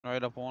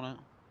Right up on it.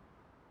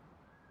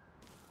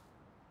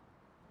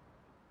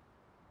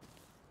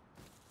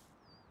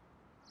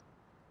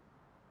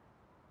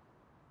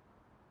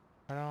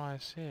 Where don't I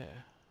see it?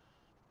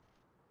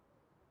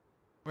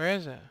 Where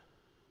is it?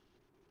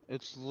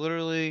 It's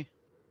literally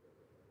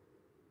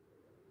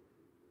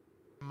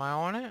Am I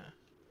on it?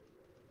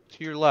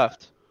 to your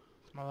left.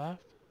 To my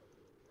left?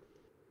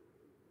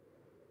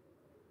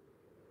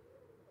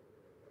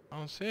 I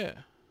don't see it.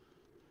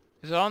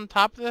 Is it on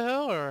top of the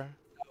hill or?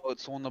 Oh,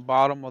 it's on the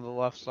bottom of the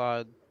left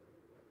side.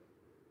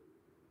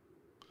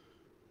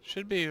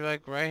 Should be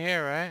like right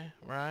here, right?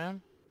 Where I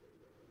am?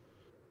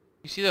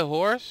 You see the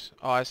horse?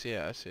 Oh, I see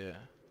it, I see it.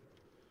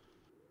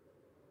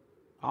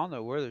 I don't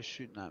know where they're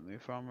shooting at me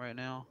from right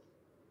now.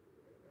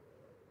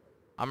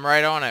 I'm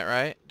right on it,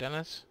 right,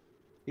 Dennis?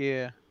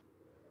 Yeah.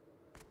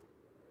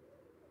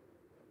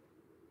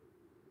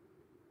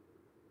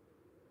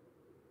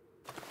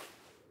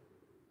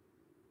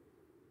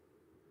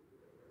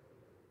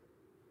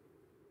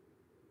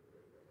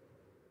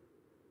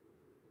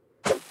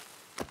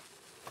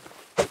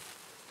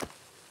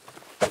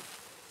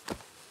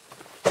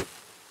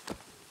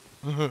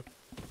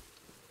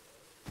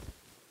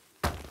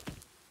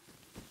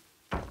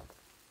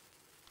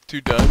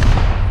 Two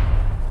done.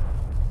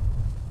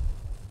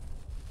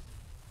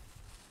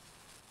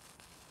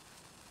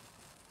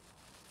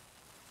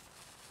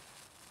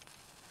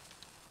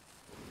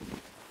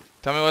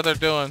 Tell me what they're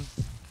doing.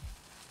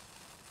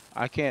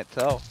 I can't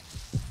tell.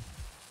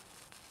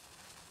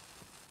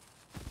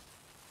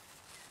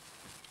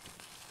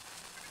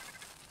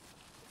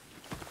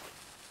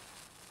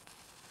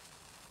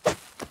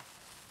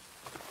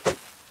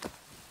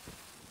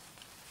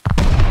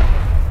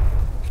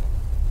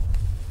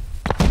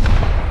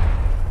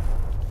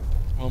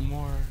 One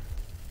more.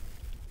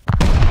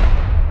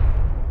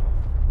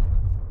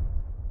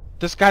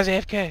 This guy's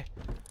AFK.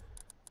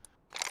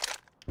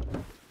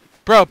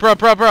 Bro.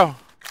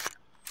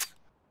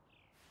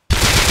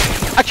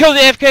 I killed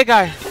the AFK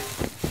guy.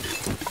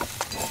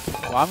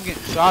 Well, I'm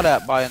getting shot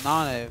at by a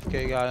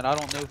non-AFK guy, and I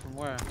don't know from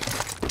where.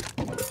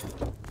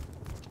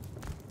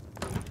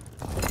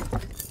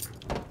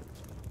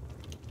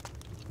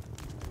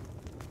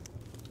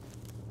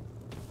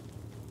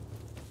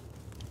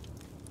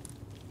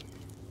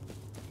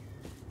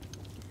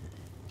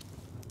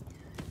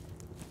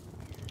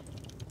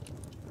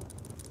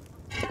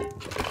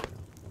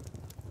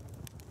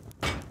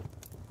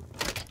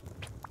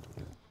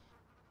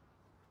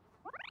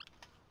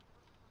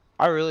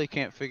 I really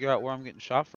can't figure out where I'm getting shot from.